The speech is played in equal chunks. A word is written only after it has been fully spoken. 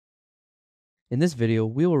In this video,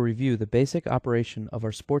 we will review the basic operation of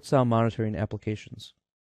our Sportsound monitoring applications.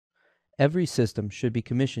 Every system should be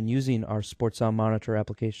commissioned using our Sportsound monitor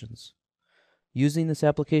applications. Using this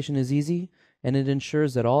application is easy, and it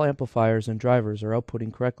ensures that all amplifiers and drivers are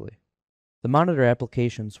outputting correctly. The monitor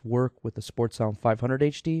applications work with the Sportsound 500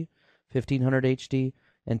 HD, 1500 HD,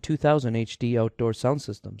 and 2000 HD outdoor sound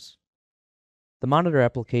systems. The monitor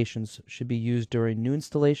applications should be used during new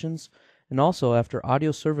installations and also after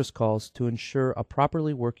audio service calls to ensure a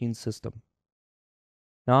properly working system.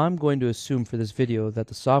 Now I'm going to assume for this video that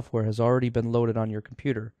the software has already been loaded on your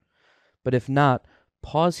computer, but if not,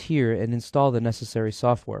 pause here and install the necessary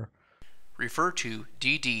software. Refer to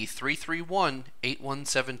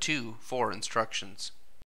DD3318172 for instructions.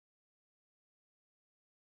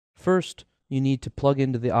 First, you need to plug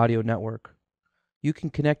into the audio network. You can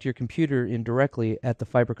connect your computer in directly at the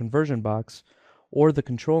fiber conversion box or the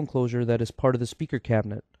control enclosure that is part of the speaker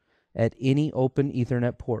cabinet at any open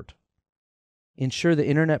Ethernet port. Ensure the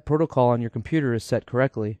Internet protocol on your computer is set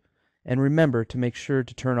correctly, and remember to make sure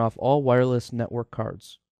to turn off all wireless network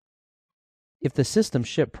cards. If the system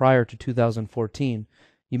shipped prior to 2014,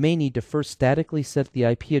 you may need to first statically set the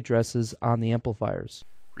IP addresses on the amplifiers.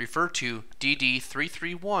 Refer to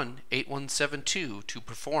DD3318172 to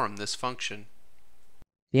perform this function.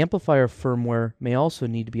 The amplifier firmware may also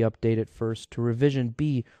need to be updated first to revision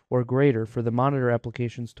B or greater for the monitor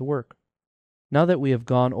applications to work. Now that we have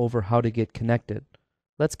gone over how to get connected,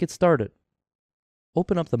 let's get started.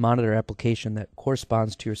 Open up the monitor application that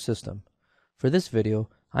corresponds to your system. For this video,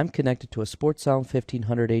 I'm connected to a Sportsound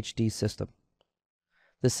 1500 HD system.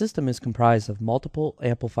 The system is comprised of multiple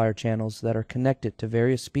amplifier channels that are connected to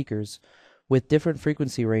various speakers with different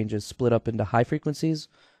frequency ranges split up into high frequencies,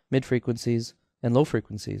 mid frequencies, and low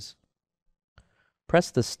frequencies. Press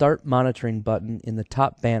the Start Monitoring button in the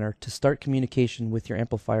top banner to start communication with your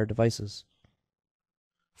amplifier devices.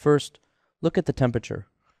 First, look at the temperature.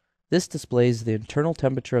 This displays the internal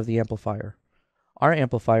temperature of the amplifier. Our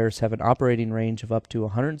amplifiers have an operating range of up to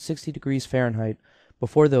 160 degrees Fahrenheit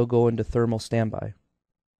before they'll go into thermal standby.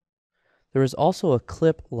 There is also a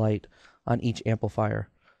clip light on each amplifier.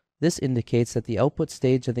 This indicates that the output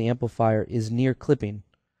stage of the amplifier is near clipping.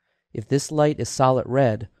 If this light is solid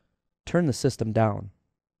red, turn the system down.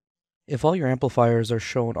 If all your amplifiers are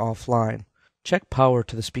shown offline, check power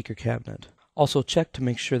to the speaker cabinet. Also check to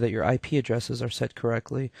make sure that your IP addresses are set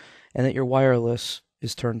correctly and that your wireless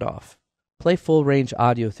is turned off. Play full range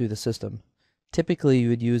audio through the system. Typically you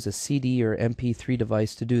would use a CD or MP3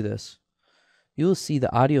 device to do this. You will see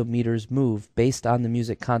the audio meters move based on the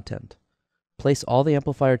music content. Place all the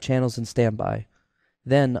amplifier channels in standby.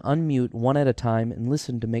 Then unmute one at a time and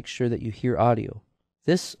listen to make sure that you hear audio.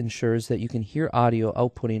 This ensures that you can hear audio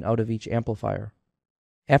outputting out of each amplifier.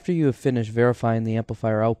 After you have finished verifying the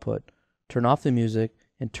amplifier output, turn off the music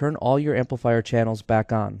and turn all your amplifier channels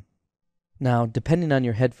back on. Now, depending on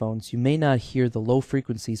your headphones, you may not hear the low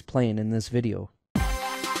frequencies playing in this video.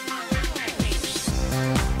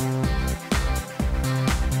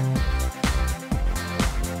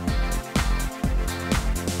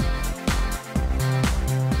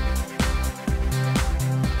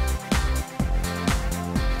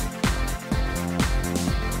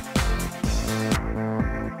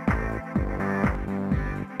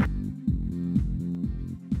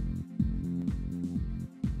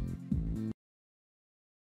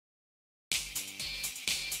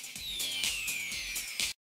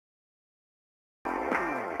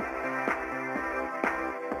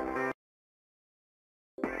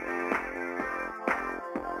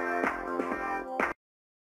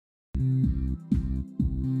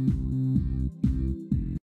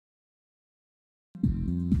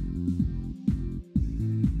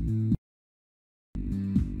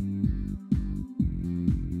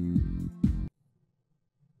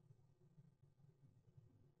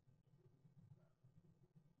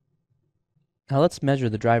 Now let's measure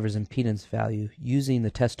the driver's impedance value using the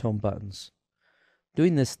test tone buttons.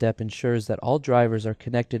 Doing this step ensures that all drivers are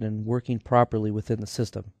connected and working properly within the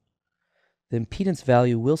system. The impedance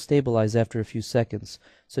value will stabilize after a few seconds,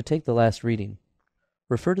 so take the last reading.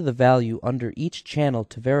 Refer to the value under each channel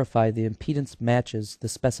to verify the impedance matches the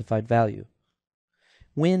specified value.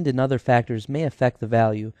 Wind and other factors may affect the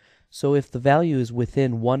value, so if the value is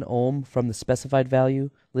within 1 ohm from the specified value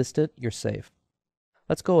listed, you're safe.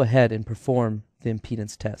 Let's go ahead and perform the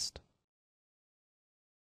impedance test.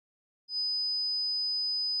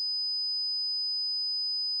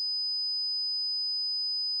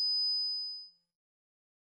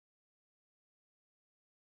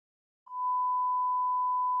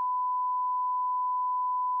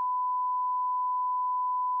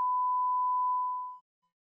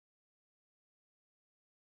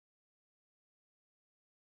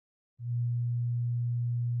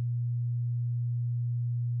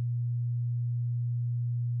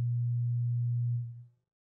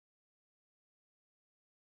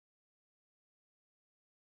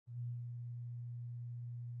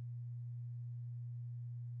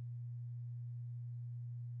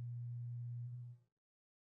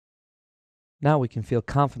 Now we can feel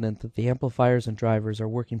confident that the amplifiers and drivers are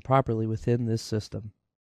working properly within this system.